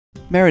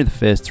Mary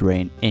I's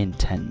reign in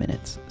 10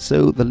 minutes.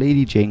 So the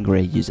Lady Jane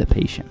Grey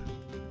usurpation.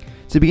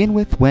 To begin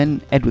with,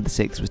 when Edward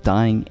VI was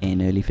dying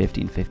in early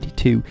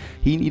 1552,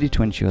 he needed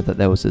to ensure that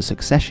there was a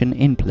succession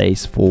in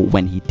place for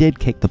when he did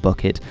kick the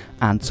bucket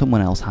and someone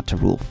else had to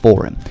rule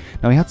for him.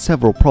 Now he had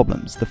several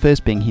problems, the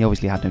first being he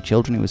obviously had no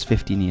children, he was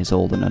 15 years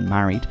old and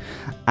unmarried,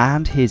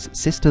 and his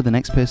sister, the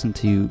next person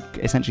to,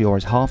 essentially, or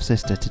his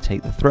half-sister to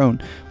take the throne,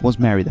 was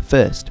Mary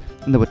I.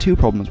 And there were two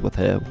problems with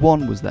her.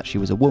 One was that she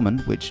was a woman,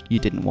 which you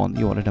didn't want,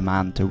 you wanted a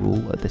man to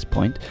rule at this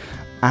point,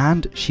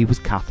 and she was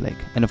Catholic,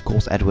 and of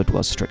course Edward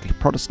was strictly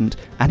Protestant,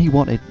 and he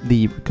wanted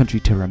the country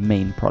to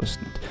remain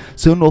Protestant.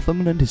 So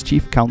Northumberland, his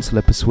chief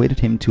counsellor, persuaded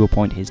him to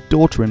appoint his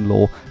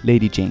daughter-in-law,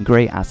 Lady Jane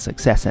Grey, as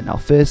successor. Now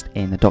first,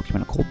 in the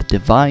document called the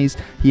Devise,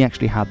 he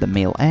actually had the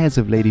male heirs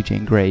of Lady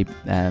Jane Grey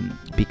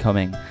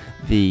becoming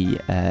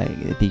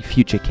the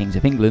future kings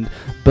of England,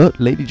 but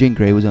Lady Jane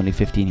Grey was only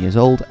 15 years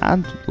old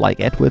and, like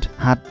Edward,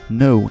 had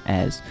no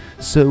heirs,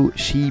 so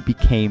she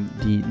became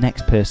the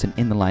next person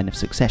in the line of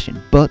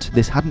succession. But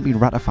this hadn't been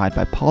ratified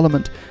by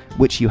Parliament,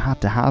 which you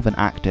had to have an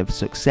act of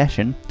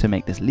succession to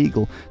make this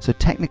legal, so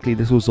technically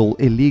this was all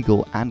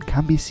illegal and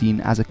can be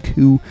seen as a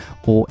coup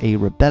or a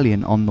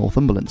rebellion on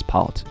Northumberland's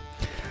part.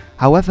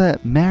 However,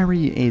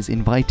 Mary is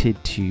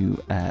invited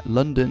to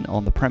London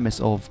on the premise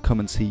of come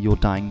and see your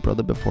dying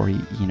brother before he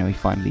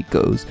finally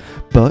goes,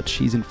 but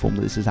she's informed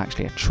that this is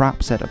actually a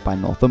trap set up by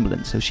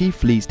Northumberland, so she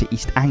flees to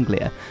East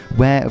Anglia,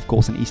 where of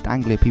course in East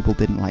Anglia people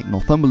didn't like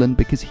Northumberland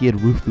because he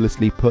had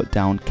ruthlessly put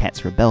down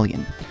Kett's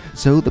rebellion.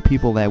 So the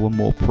people there were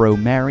more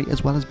pro-Mary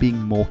as well as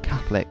being more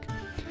Catholic.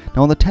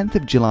 Now on the 10th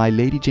of July,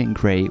 Lady Jane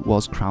Grey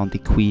was crowned the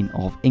Queen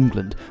of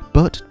England,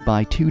 but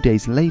by 2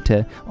 days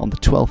later, on the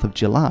 12th of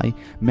July,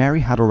 Mary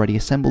had already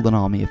assembled an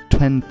army of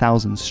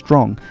 10,000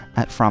 strong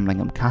at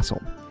Framlingham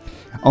Castle.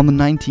 On the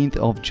 19th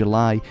of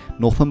July,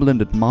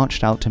 Northumberland had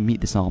marched out to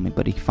meet this army,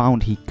 but he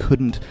found he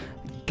couldn't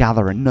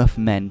gather enough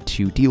men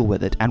to deal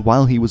with it, and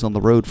while he was on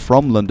the road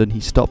from London, he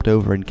stopped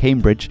over in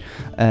Cambridge.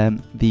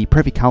 The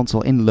Privy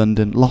Council in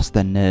London lost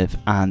their nerve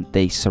and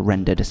they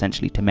surrendered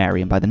essentially to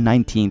Mary, and by the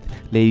 19th,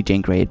 Lady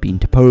Jane Grey had been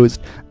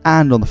deposed,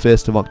 and on the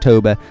 1st of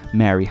October,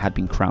 Mary had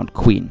been crowned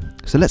Queen.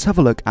 So let's have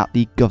a look at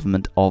the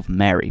government of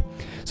Mary.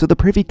 So the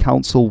Privy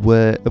Council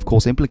were, of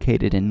course,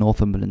 implicated in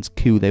Northumberland's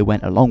coup. They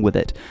went along with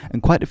it,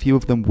 and quite a few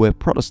of them were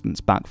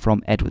Protestants back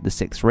from Edward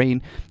VI's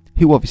reign,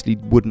 who obviously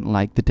wouldn't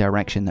like the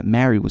direction that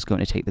Mary was going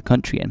to take the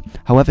country in.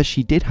 However,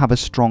 she did have a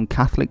strong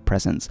Catholic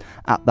presence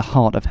at the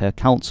heart of her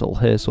council,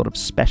 her sort of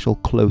special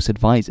close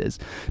advisors.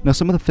 Now,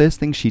 some of the first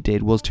things she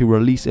did was to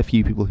release a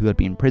few people who had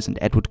been imprisoned.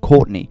 Edward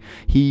Courtenay,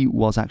 he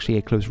was actually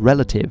a close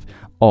relative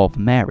of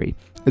Mary,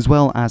 as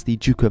well as the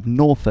Duke of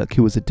Norfolk,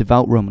 who was a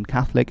devout Roman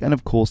Catholic, and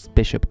of course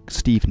Bishop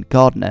Stephen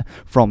Gardiner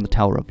from the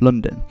Tower of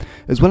London.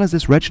 As well as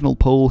this, Reginald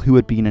Pole, who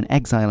had been in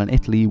exile in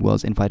Italy,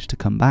 was invited to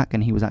come back,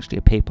 and he was actually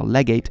a papal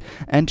legate,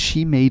 and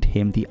she made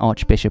him the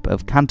Archbishop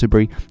of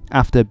Canterbury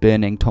after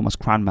burning Thomas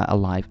Cranmer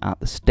alive at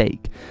the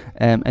stake.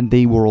 And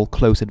they were all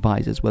close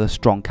advisors with a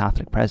strong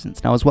Catholic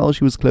presence. Now, as well,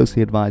 she was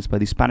closely advised by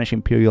the Spanish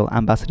Imperial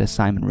Ambassador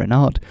Simon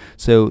Renard,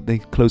 so the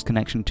close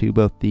connection to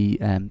both the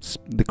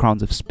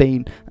crowns of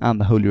Spain and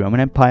the Holy Roman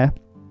Empire.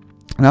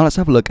 Now let's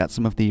have a look at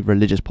some of the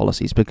religious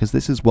policies, because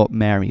this is what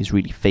Mary is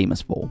really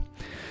famous for.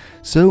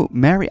 So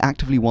Mary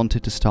actively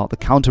wanted to start the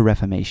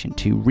Counter-Reformation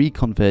to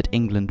reconvert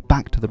England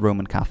back to the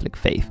Roman Catholic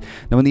faith.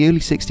 Now in the early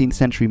 16th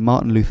century,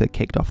 Martin Luther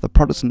kicked off the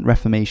Protestant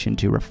Reformation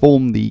to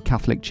reform the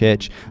Catholic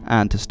Church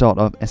and to start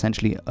off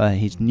essentially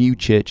his new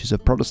churches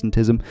of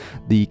Protestantism.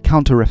 The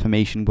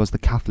Counter-Reformation was the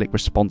Catholic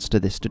response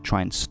to this to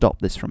try and stop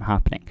this from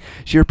happening.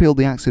 She repealed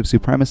the Acts of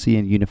Supremacy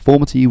and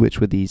Uniformity,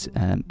 which were these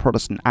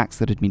Protestant acts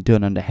that had been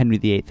done under Henry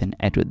VIII and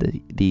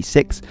Edward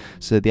VI.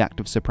 So the Act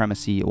of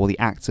Supremacy, or the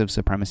Acts of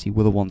Supremacy,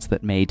 were the ones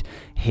that made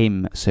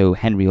him, so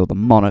Henry, or the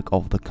monarch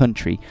of the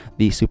country,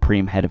 the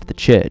supreme head of the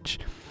church.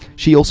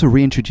 She also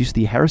reintroduced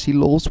the heresy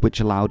laws,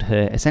 which allowed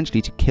her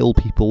essentially to kill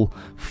people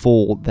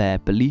for their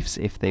beliefs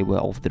if they were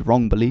of the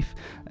wrong belief,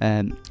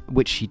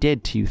 which she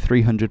did to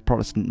 300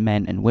 Protestant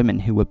men and women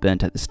who were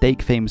burnt at the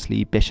stake,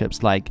 famously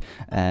bishops like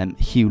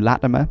Hugh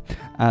Latimer,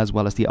 as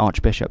well as the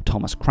Archbishop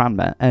Thomas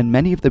Cranmer, and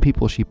many of the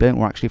people she burnt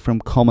were actually from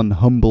common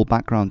humble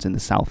backgrounds in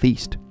the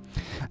southeast.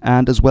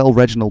 And as well,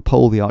 Reginald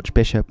Pole, the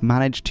Archbishop,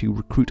 managed to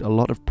recruit a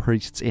lot of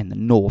priests in the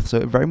north, so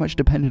it very much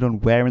depended on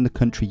where in the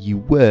country you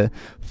were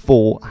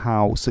for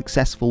how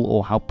successful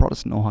or how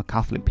Protestant or how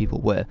Catholic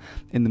people were.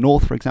 In the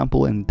north, for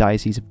example, in the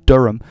Diocese of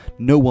Durham,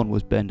 no one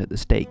was burned at the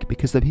stake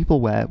because the people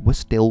were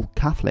still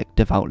Catholic,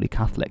 devoutly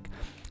Catholic.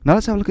 Now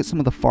let's have a look at some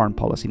of the foreign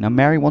policy. Now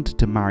Mary wanted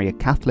to marry a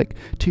Catholic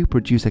to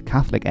produce a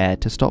Catholic heir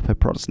to stop her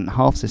Protestant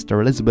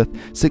half-sister Elizabeth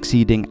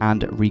succeeding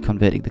and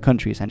reconverting the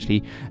country,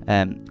 essentially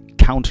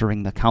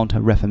countering the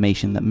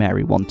counter-reformation that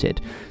Mary wanted.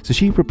 So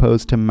she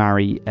proposed to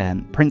marry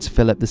Prince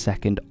Philip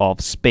II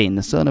of Spain,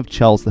 the son of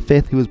Charles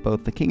V, who was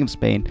both the King of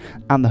Spain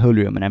and the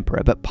Holy Roman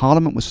Emperor. But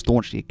Parliament was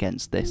staunchly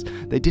against this.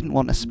 They didn't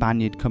want a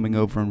Spaniard coming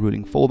over and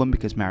ruling for them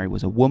because Mary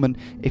was a woman.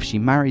 If she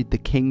married, the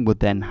king would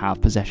then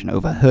have possession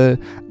over her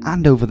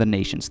and over the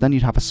nation. So then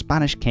you'd have a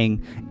Spanish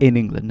king in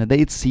England. Now, they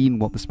had seen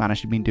what the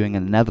Spanish had been doing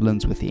in the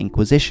Netherlands with the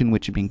Inquisition,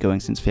 which had been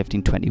going since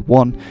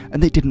 1521,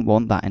 and they didn't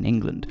want that in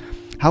England.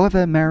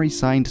 However, Mary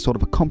signed sort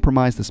of a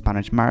compromise, the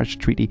Spanish Marriage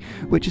Treaty,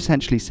 which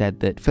essentially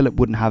said that Philip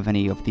wouldn't have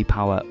any of the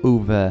power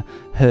over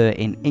her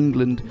in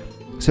England.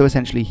 So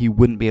essentially he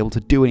wouldn't be able to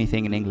do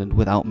anything in England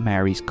without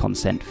Mary's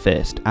consent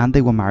first, and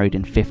they were married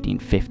in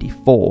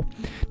 1554.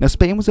 Now,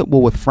 Spain was at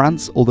war with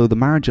France, although the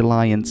marriage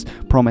alliance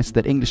promised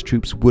that English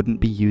troops wouldn't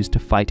be used to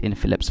fight in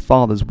Philip's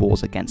father's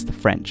wars against the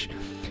French.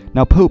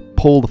 Now, Pope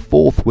Paul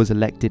IV was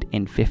elected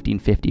in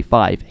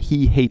 1555.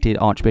 He hated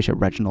Archbishop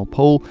Reginald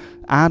Pole,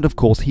 and of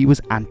course he was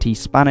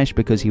anti-Spanish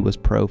because he was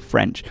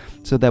pro-French.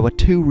 So there were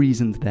two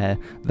reasons there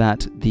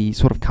that the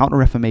sort of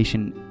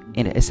counter-reformation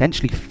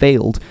essentially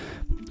failed,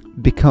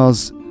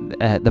 because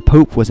the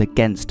Pope was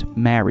against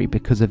Mary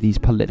because of these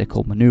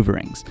political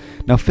manoeuvrings.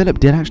 Now, Philip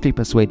did actually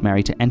persuade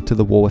Mary to enter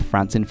the war with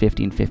France in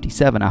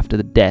 1557 after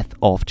the death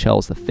of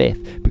Charles V,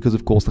 because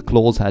of course the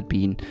clause had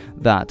been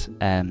that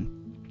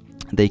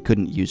they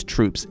couldn't use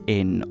troops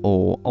in,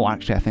 or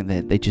actually I think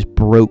they just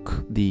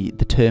broke the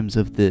terms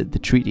of the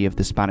treaty of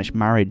the Spanish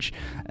marriage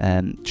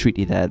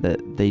treaty there,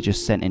 that they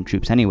just sent in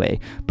troops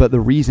anyway. But the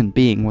reason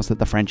being was that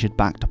the French had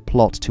backed a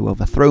plot to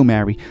overthrow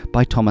Mary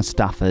by Thomas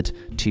Stafford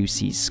to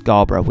seize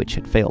Scarborough, which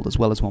had failed, as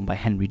well as one by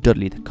Henry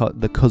Dudley,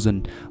 the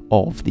cousin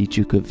of the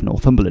Duke of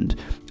Northumberland.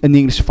 And the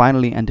English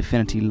finally and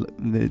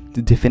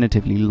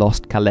definitively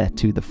lost Calais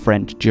to the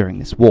French during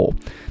this war.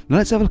 Now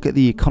let's have a look at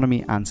the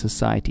economy and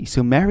society.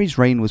 So Mary's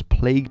reign was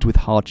plagued with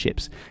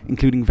hardships,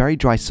 including very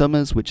dry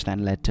summers, which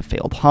then led to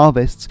failed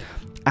harvests.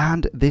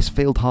 And this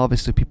failed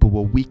harvest, so people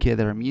were weaker,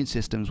 their immune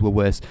systems were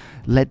worse,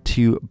 led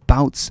to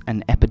bouts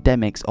and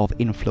epidemics of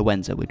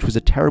influenza, which was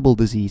a terrible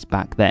disease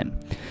back then.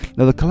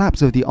 Now, the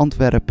collapse of the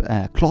Antwerp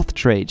cloth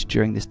trade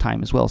during this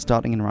time as well,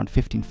 starting in around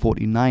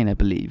 1549, I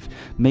believe,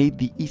 made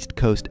the East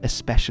Coast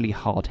especially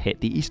hard hit.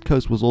 The East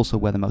Coast was also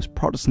where the most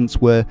Protestants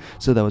were,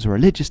 so there was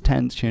religious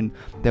tension.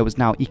 There was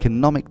now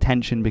economic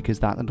tension, because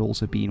that had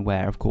also been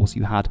where, of course,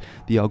 you had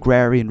the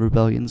agrarian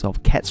rebellions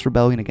of Kett's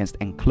rebellion against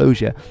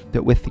enclosure,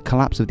 that with the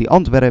collapse of the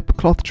Antwerp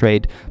cloth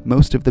trade,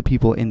 most of the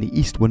people in the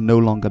East were no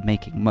longer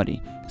making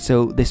money.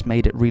 So this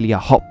made it really a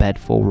hotbed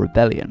for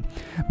rebellion.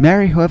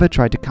 Mary, however,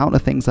 tried to counter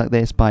things like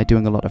this by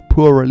doing a lot of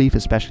poor relief,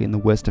 especially in the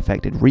worst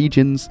affected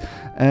regions.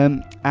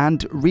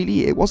 And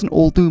really, it wasn't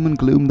all doom and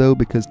gloom though,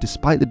 because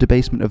despite the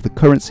debasement of the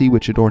currency,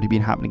 which had already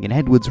been happening in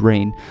Edward's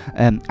reign,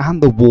 and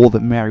the war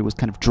that Mary was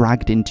kind of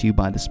dragged into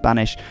by the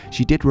Spanish,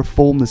 she did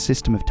reform the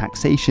system of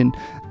taxation,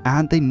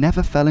 and they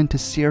never fell into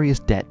serious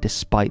debt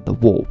despite the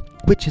war,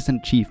 which is an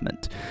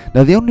achievement.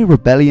 Now, the only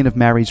rebellion of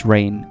Mary's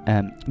reign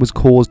was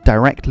caused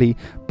directly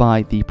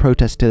by the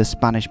protest to the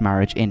Spanish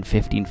marriage in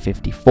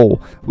 1554,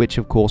 which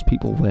of course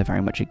people were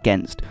very much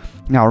against.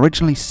 Now,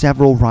 originally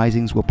several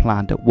risings were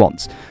planned at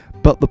once,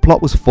 but the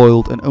plot was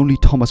foiled and only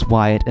Thomas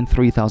Wyatt and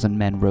 3,000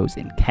 men rose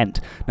in Kent.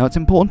 Now, it's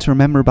important to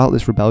remember about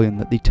this rebellion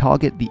that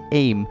the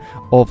aim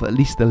of at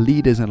least the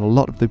leaders and a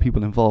lot of the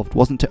people involved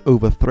wasn't to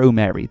overthrow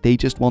Mary. They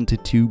just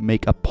wanted to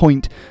make a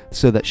point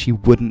so that she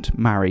wouldn't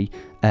marry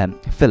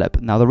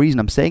Philip. Now, the reason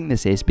I'm saying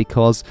this is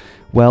because,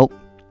 well,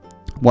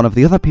 one of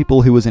the other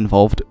people who was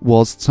involved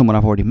was someone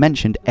I've already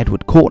mentioned,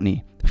 Edward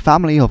Courtenay,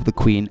 family of the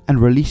Queen and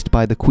released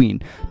by the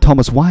Queen.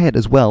 Thomas Wyatt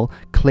as well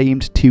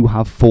claimed to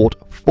have fought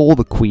for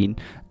the Queen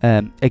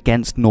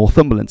against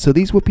Northumberland. So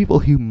these were people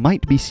who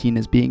might be seen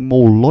as being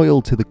more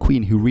loyal to the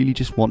Queen, who really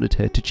just wanted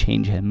her to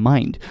change her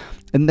mind.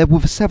 And there were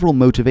several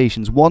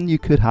motivations. One you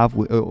could have,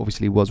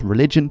 obviously, was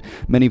religion.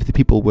 Many of the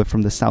people were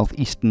from the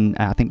southeastern,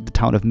 I think the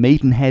town of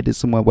Maidenhead is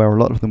somewhere where a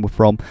lot of them were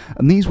from,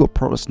 and these were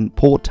Protestant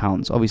port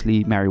towns.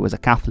 Obviously, Mary was a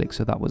Catholic,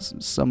 so that was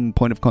some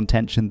point of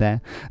contention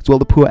there. As well,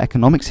 the poor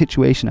economic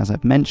situation, as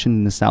I've mentioned,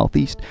 in the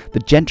southeast. The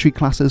gentry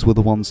classes were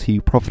the ones who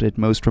profited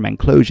most from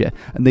enclosure,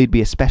 and they'd be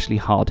especially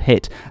hard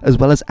hit, as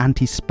well as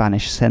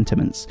anti-Spanish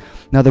sentiments.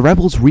 Now, the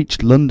rebels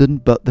reached London,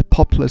 but the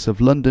populace of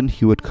London,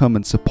 who had come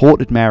and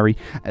supported Mary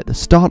at the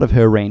start of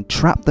her reign,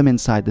 trapped them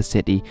inside the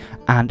city,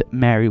 and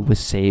Mary was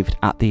saved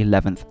at the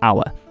 11th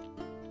hour.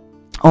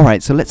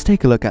 Alright, so let's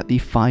take a look at the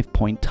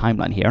 5-point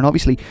timeline here, and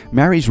obviously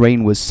Mary's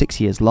reign was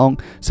 6 years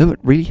long, so it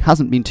really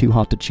hasn't been too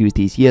hard to choose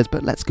these years,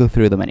 but let's go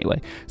through them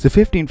anyway. So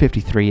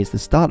 1553 is the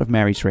start of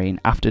Mary's reign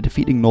after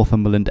defeating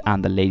Northumberland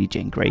and the Lady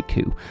Jane Grey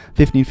coup.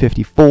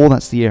 1554,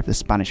 that's the year of the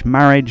Spanish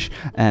marriage,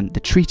 and the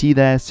treaty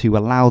there to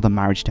allow the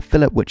marriage to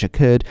Philip, which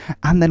occurred,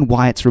 and then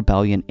Wyatt's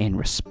rebellion in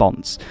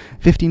response.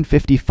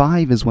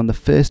 1555 is when the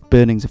first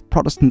burnings of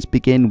Protestants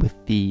begin, with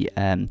the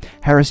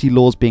heresy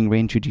laws being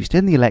reintroduced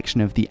in the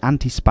election of the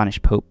anti-Spanish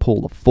Pope Pope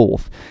Paul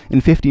IV. In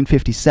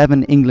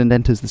 1557, England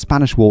enters the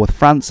Spanish War with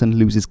France and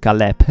loses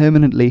Calais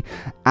permanently,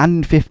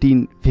 and in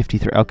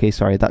 1553, okay,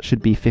 sorry, that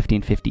should be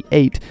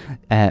 1558,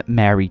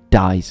 Mary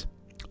dies.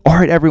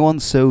 Alright everyone,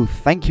 so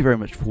thank you very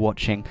much for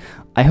watching.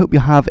 I hope you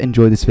have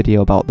enjoyed this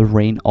video about the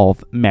reign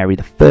of Mary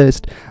I.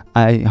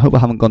 I hope I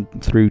haven't gone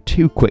through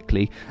too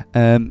quickly.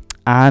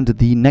 And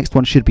the next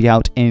one should be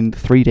out in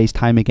 3 days'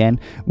 time again,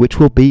 which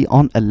will be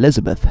on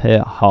Elizabeth,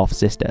 her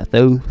half-sister.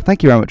 So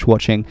thank you very much for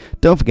watching.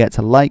 Don't forget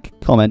to like,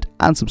 comment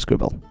and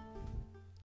subscribe.